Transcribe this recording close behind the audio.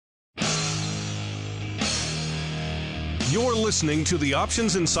You're listening to the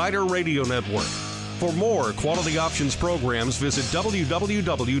Options Insider Radio Network. For more quality options programs, visit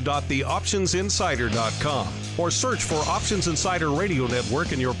www.theoptionsinsider.com or search for Options Insider Radio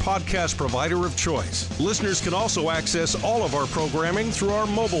Network in your podcast provider of choice. Listeners can also access all of our programming through our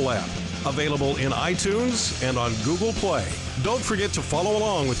mobile app, available in iTunes and on Google Play. Don't forget to follow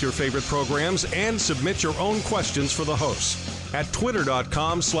along with your favorite programs and submit your own questions for the hosts at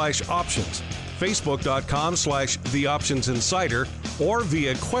twitter.com/options, facebook.com/theoptionsinsider, or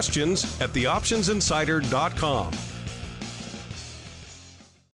via questions at theoptionsinsider.com.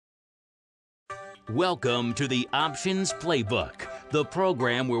 Welcome to the Options Playbook, the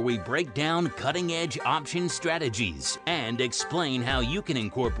program where we break down cutting-edge option strategies and explain how you can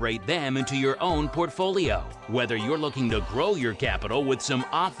incorporate them into your own portfolio. Whether you're looking to grow your capital with some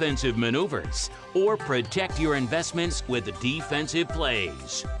offensive maneuvers or protect your investments with defensive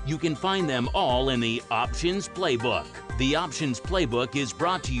plays, you can find them all in the Options Playbook. The Options Playbook is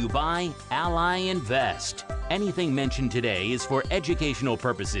brought to you by Ally Invest. Anything mentioned today is for educational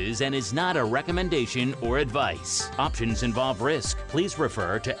purposes and is not a recommendation or advice. Options involve risk. Please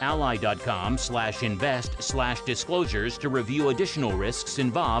refer to ally.com/invest/disclosures to review additional risks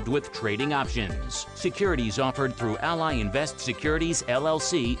involved with trading options. Securities offered through Ally Invest Securities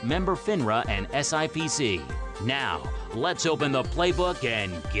LLC, member FINRA and SIPC. Now, let's open the playbook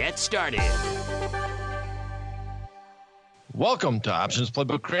and get started. Welcome to Options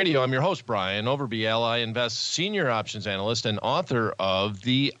Playbook Radio. I'm your host, Brian Overby, Ally Invest Senior Options Analyst and author of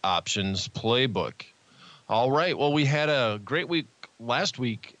the Options Playbook. All right. Well, we had a great week last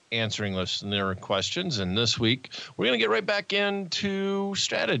week answering listener questions, and this week we're going to get right back into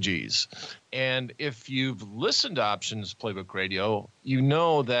strategies. And if you've listened to Options Playbook Radio, you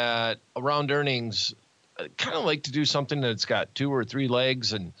know that around earnings, I kind of like to do something that's got 2 or 3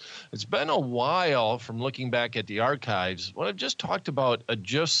 legs, and it's been a while from looking back at the archives. What I've just talked about, a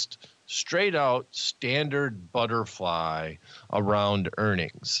just straight out standard butterfly around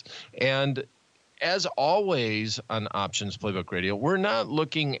earnings. And as always on Options Playbook Radio, we're not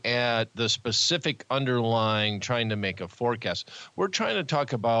looking at the specific underlying trying to make a forecast. We're trying to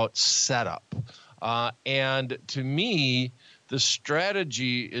talk about setup. And to me, the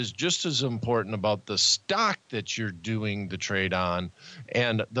strategy is just as important about the stock that you're doing the trade on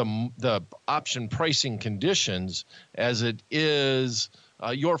and the option pricing conditions as it is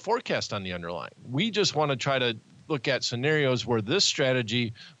your forecast on the underlying. We just want to try to look at scenarios where this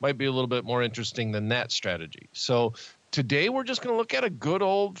strategy might be a little bit more interesting than that strategy. So today we're just going to look at a good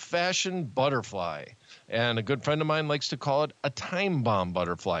old-fashioned butterfly. And a good friend of mine likes to call it a time bomb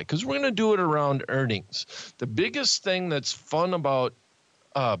butterfly because we're going to do it around earnings. The biggest thing that's fun about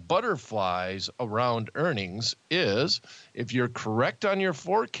butterflies around earnings is if you're correct on your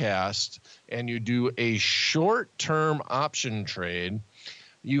forecast and you do a short-term option trade,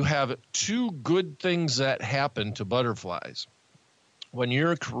 you have 2 good things that happen to butterflies. When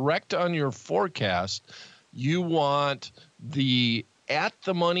you're correct on your forecast, you want the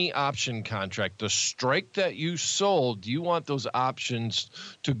at-the-money option contract, the strike that you sold, you want those options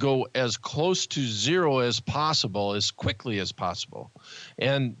to go as close to zero as possible, as quickly as possible.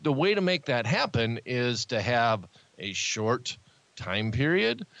 And the way to make that happen is to have a short time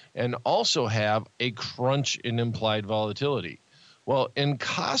period and also have a crunch in implied volatility. Well, in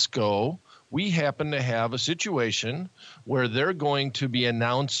Costco, we happen to have a situation where they're going to be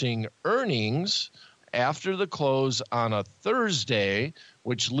announcing earnings after the close on a Thursday,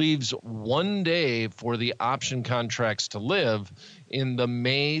 which leaves 1 day for the option contracts to live in the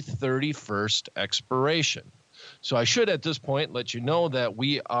May 31st expiration. So I should at this point let you know that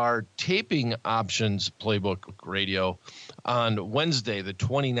we are taping Options Playbook Radio on Wednesday, the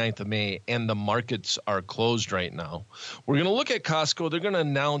 29th of May, and the markets are closed right now. We're going to look at Costco. They're going to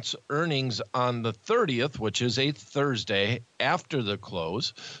announce earnings on the 30th, which is a Thursday after the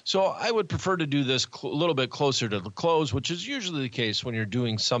close. So I would prefer to do this a little bit closer to the close, which is usually the case when you're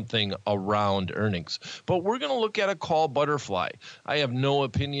doing something around earnings. But we're going to look at a call butterfly. I have no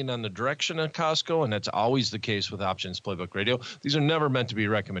opinion on the direction of Costco, and that's always the case with Options Playbook Radio. These are never meant to be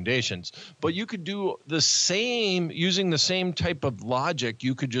recommendations, but you could do the same using the same type of logic.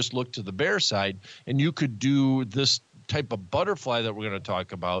 You could just look to the bear side and you could do this type of butterfly that we're going to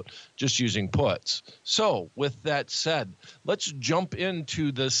talk about just using puts. So with that said, let's jump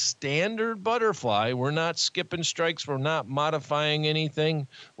into the standard butterfly. We're not skipping strikes. We're not modifying anything.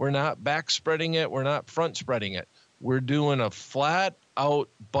 We're not back spreading it. We're not front spreading it. We're doing a flat out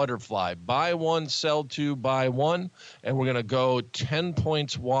butterfly. Buy 1, sell 2, buy 1. And we're going to go 10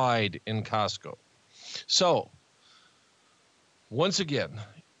 points wide in Costco. So once again,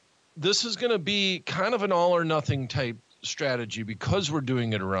 this is going to be kind of an all or nothing type strategy because we're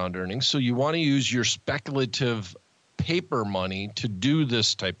doing it around earnings. So you want to use your speculative paper money to do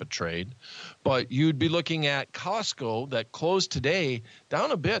this type of trade. But you'd be looking at Costco that closed today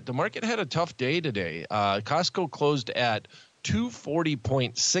down a bit. The market had a tough day today. Costco closed at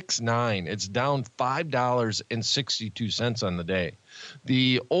 240.69. It's down $5.62 on the day.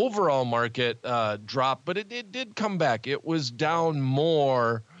 The overall market dropped, but it did come back. It was down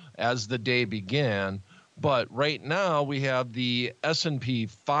more as the day began. But right now we have the S&P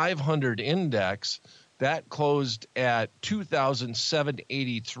 500 index that closed at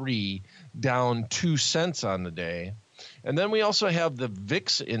 2,783, down 2 cents on the day. And then we also have the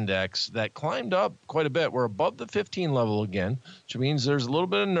VIX index that climbed up quite a bit. We're above the 15 level again, which means there's a little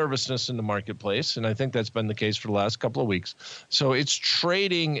bit of nervousness in the marketplace. And I think that's been the case for the last couple of weeks. So it's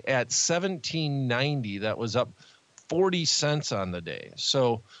trading at 1790. That was up 40 cents on the day.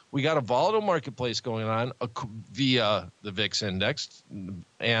 So we got a volatile marketplace going on via the VIX index.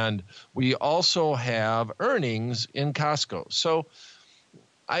 And we also have earnings in Costco. So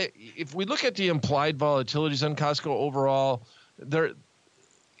if we look at the implied volatilities on Costco overall,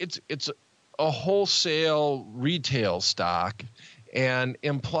 it's a wholesale retail stock, and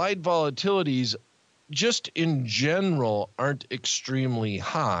implied volatilities just in general aren't extremely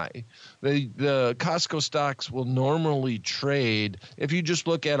high. The Costco stocks will normally trade, if you just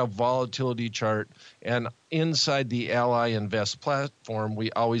look at a volatility chart, and inside the Ally Invest platform,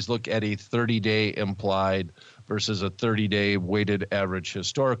 we always look at a 30-day implied versus a 30-day weighted average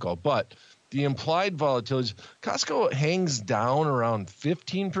historical. But the implied volatilities, Costco hangs down around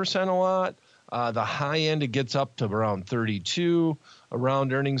 15% a lot. The high end, it gets up to around 32.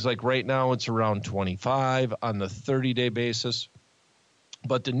 Around earnings, like right now, it's around 25 on the 30-day basis.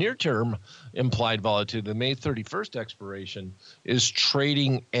 But the near-term implied volatility, the May 31st expiration, is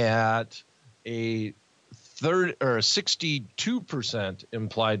trading at a 62%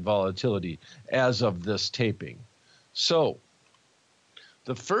 implied volatility as of this taping. So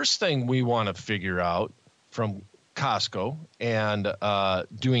the first thing we want to figure out from Costco and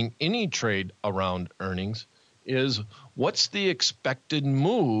doing any trade around earnings is what's the expected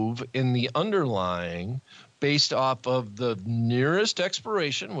move in the underlying based off of the nearest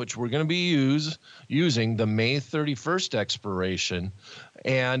expiration, which we're going to be using the May 31st expiration.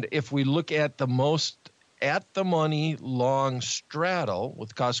 And if we look at the most at the money long straddle,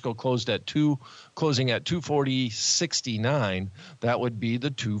 with Costco closing at 240.69, that would be the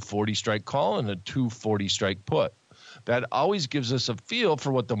 240 strike call and a 240 strike put. That always gives us a feel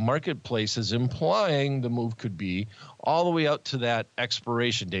for what the marketplace is implying the move could be all the way out to that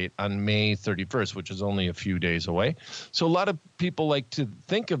expiration date on May 31st, which is only a few days away. So a lot of people like to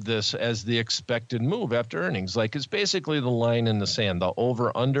think of this as the expected move after earnings. Like it's basically the line in the sand, the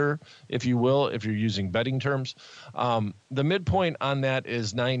over-under, if you will, if you're using betting terms. The midpoint on that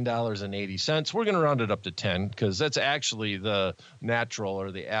is $9.80. We're going to round it up to 10 because that's actually the natural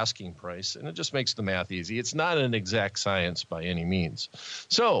or the asking price, and it just makes the math easy. It's not an exact science by any means.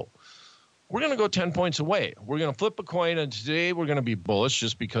 So we're going to go 10 points away. We're going to flip a coin, and today we're going to be bullish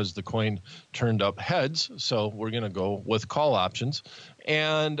just because the coin turned up heads. So we're going to go with call options.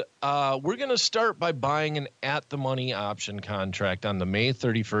 And we're going to start by buying an at-the-money option contract on the May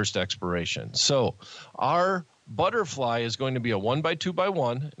 31st expiration. So our butterfly is going to be a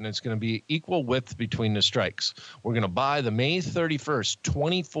 1x2x1, and it's going to be equal width between the strikes. We're going to buy the May 31st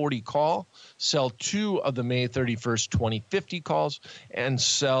 2040 call, sell 2 of the May 31st 2050 calls, and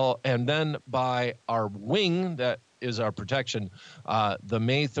then buy our wing that is our protection, the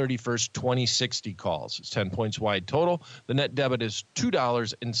May 31st 2060 calls. It's 10 points wide total. The net debit is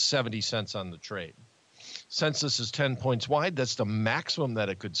 $2.70 on the trade. Since this is 10 points wide, that's the maximum that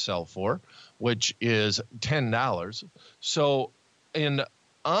it could sell for, which is $10. So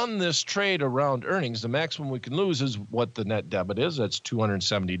on this trade around earnings, the maximum we can lose is what the net debit is. That's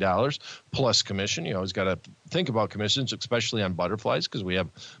 $270 plus commission. You always got to think about commissions, especially on butterflies, because we have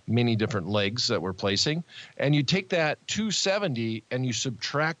many different legs that we're placing. And you take that $270 and you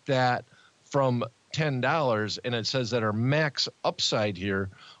subtract that from $10, and it says that our max upside here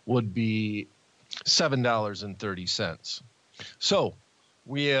would be $7.30. So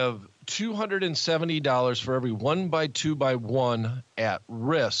we have $270 for every 1x2x1 at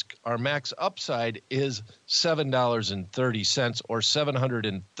risk. Our max upside is $7.30 or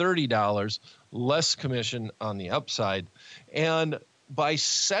 $730 less commission on the upside. And by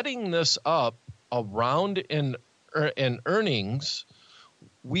setting this up around in earnings,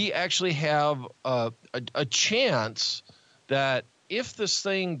 we actually have a chance that if this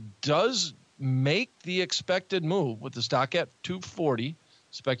thing does make the expected move with the stock at 240,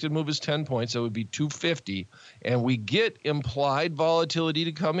 Expected move is 10 points. That would be 250. And we get implied volatility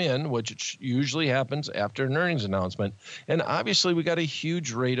to come in, which usually happens after an earnings announcement. And obviously, we got a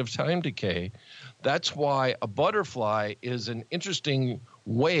huge rate of time decay. That's why a butterfly is an interesting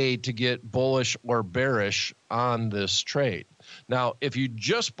way to get bullish or bearish on this trade. Now, if you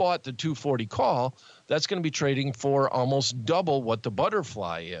just bought the 240 call, that's going to be trading for almost double what the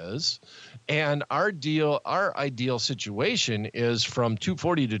butterfly is. And our ideal situation is from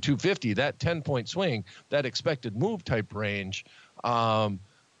 240 to 250, that 10-point swing, that expected move type range.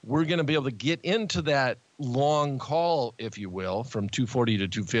 We're going to be able to get into that long call, if you will, from 240 to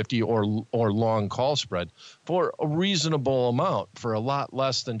 250 or long call spread for a reasonable amount, for a lot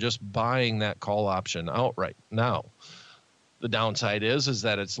less than just buying that call option outright. Now, the downside is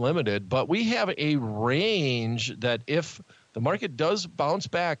that it's limited, but we have a range that if the market does bounce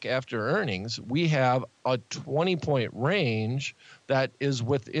back after earnings, we have a 20-point range that is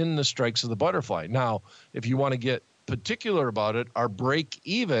within the strikes of the butterfly. Now, if you want to get particular about it, our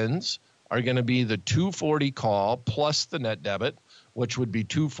break-evens are going to be the 240 call plus the net debit, which would be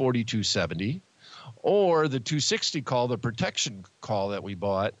 240, 270, or the 260 call, the protection call that we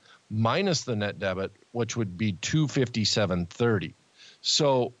bought, minus the net debit, which would be 257.30.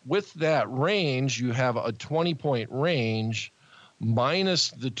 So with that range, you have a 20-point range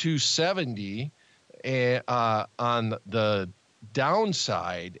minus the 270 on the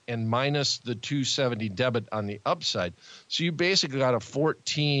downside and minus the 270 debit on the upside. So you basically got a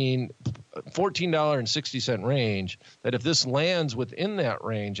 $14.60 range that if this lands within that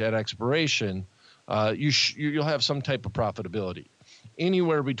range at expiration, you'll have some type of profitability.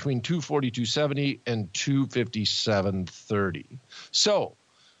 Anywhere between 240, 270 and 257.30. So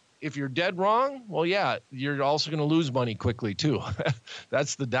if you're dead wrong, well, yeah, you're also going to lose money quickly too.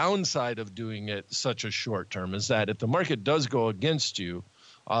 That's the downside of doing it such a short term, is that if the market does go against you,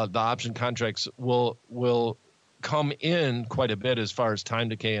 the option contracts will come in quite a bit as far as time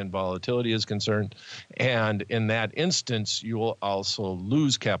decay and volatility is concerned. And in that instance, you will also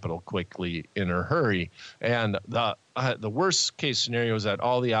lose capital quickly in a hurry. And the worst case scenario is that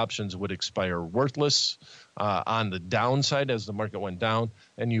all the options would expire worthless on the downside as the market went down,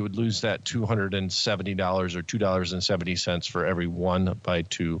 and you would lose that $270 or $2.70 for every 1 by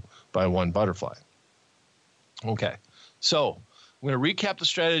 2 by 1 butterfly. Okay, so I'm going to recap the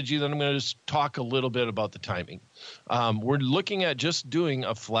strategy, then I'm going to just talk a little bit about the timing. We're looking at just doing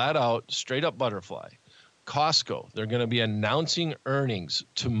a flat-out, straight-up butterfly. Costco, they're going to be announcing earnings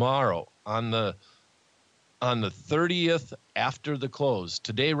tomorrow on the 30th after the close.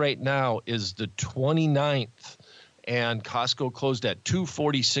 Today, right now, is the 29th, and Costco closed at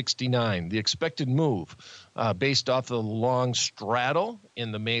 240.69. The expected move, based off the long straddle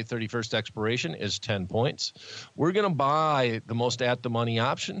in the May 31st expiration, is 10 points. We're going to buy the most at-the-money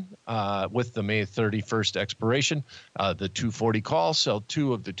option with the May 31st expiration, the 240 call, sell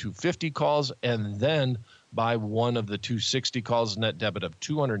 2 of the 250 calls, and then buy 1 of the 260 calls, net debit of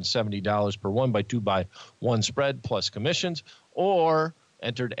 $270 per 1 by 2 by 1 spread plus commissions, or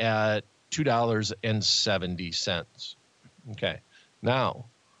entered at $2.70. Okay. Now,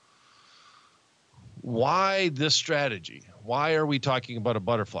 why this strategy? Why are we talking about a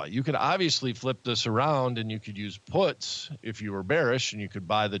butterfly? You could obviously flip this around and you could use puts if you were bearish, and you could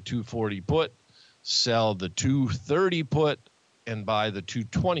buy the 240 put, sell the 230 put, and buy the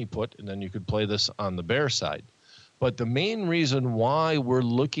 220 put, and then you could play this on the bear side. But the main reason why we're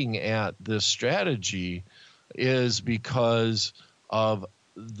looking at this strategy is because of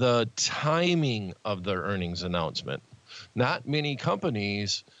the timing of their earnings announcement. Not many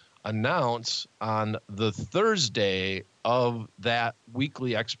companies announce on the Thursday of that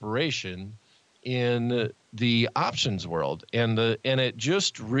weekly expiration in the options world, and it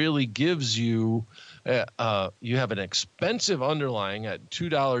just really gives you you have an expensive underlying at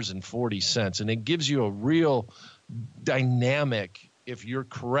 $2.40, and it gives you a real dynamic if you're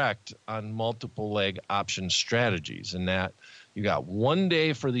correct on multiple leg option strategies, and that you got 1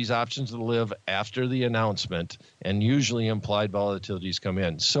 day for these options to live after the announcement, and usually implied volatilities come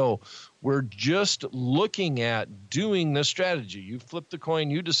in. So we're just looking at doing this strategy. You flip the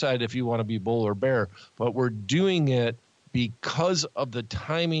coin, you decide if you want to be bull or bear, but we're doing it because of the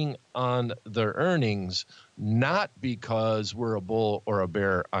timing on their earnings, not because we're a bull or a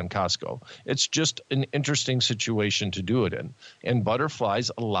bear on Costco. It's just an interesting situation to do it in. And butterflies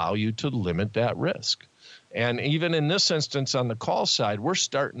allow you to limit that risk. And even in this instance on the call side, we're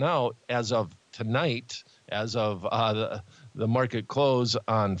starting out as of tonight, as of the market close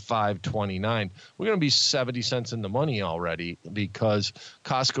on 5/29. We're going to be 70 cents in the money already because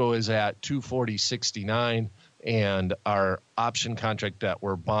Costco is at 240.69. And our option contract that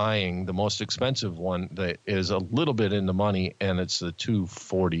we're buying, the most expensive one, that is a little bit in the money, and it's the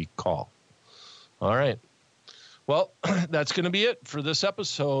 240 call. All right. Well, that's going to be it for this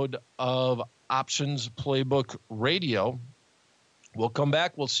episode of Options Playbook Radio. We'll come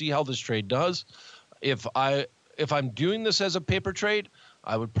back. We'll see how this trade does. If I'm doing this as a paper trade,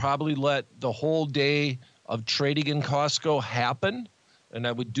 I would probably let the whole day of trading in Costco happen, and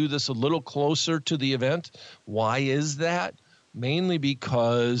I would do this a little closer to the event. Why is that? Mainly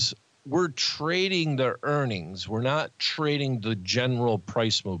because we're trading the earnings. We're not trading the general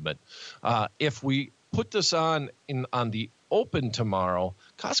price movement. If we put this on the open tomorrow,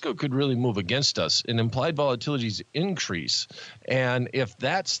 Costco could really move against us and implied volatilities increase. And if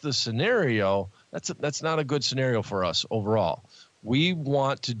that's the scenario, that's not a good scenario for us overall. We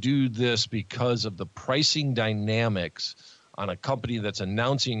want to do this because of the pricing dynamics on a company that's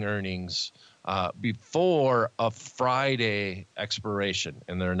announcing earnings before a Friday expiration,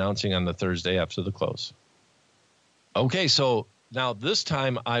 and they're announcing on the Thursday after the close. Okay, so now this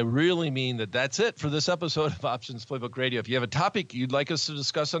time I really mean that that's it for this episode of Options Playbook Radio. If you have a topic you'd like us to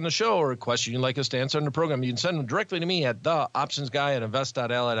discuss on the show or a question you'd like us to answer on the program, you can send them directly to me at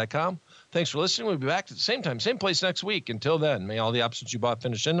theoptionsguy@invest.ally.com. Thanks for listening. We'll be back at the same time, same place next week. Until then, may all the options you bought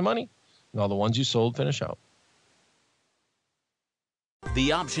finish in the money and all the ones you sold finish out.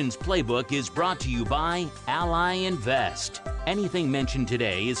 The Options Playbook is brought to you by Ally Invest. Anything mentioned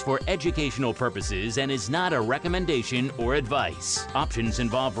today is for educational purposes and is not a recommendation or advice. Options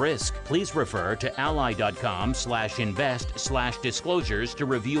involve risk. Please refer to ally.com/invest/disclosures to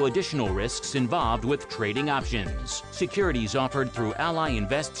review additional risks involved with trading options. Securities offered through Ally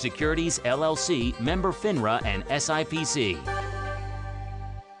Invest Securities, LLC, member FINRA and SIPC.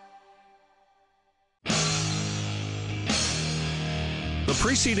 The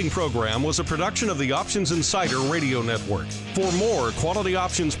preceding program was a production of the Options Insider Radio Network. For more quality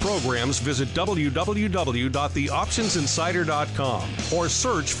options programs, visit www.theoptionsinsider.com or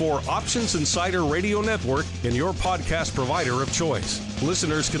search for Options Insider Radio Network in your podcast provider of choice.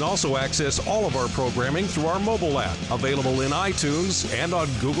 Listeners can also access all of our programming through our mobile app, available in iTunes and on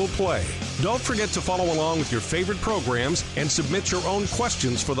Google Play. Don't forget to follow along with your favorite programs and submit your own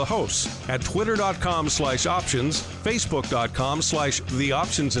questions for the hosts at twitter.com/options,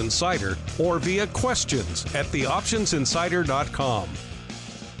 facebook.com/theoptionsinsider, or via questions@theoptionsinsider.com.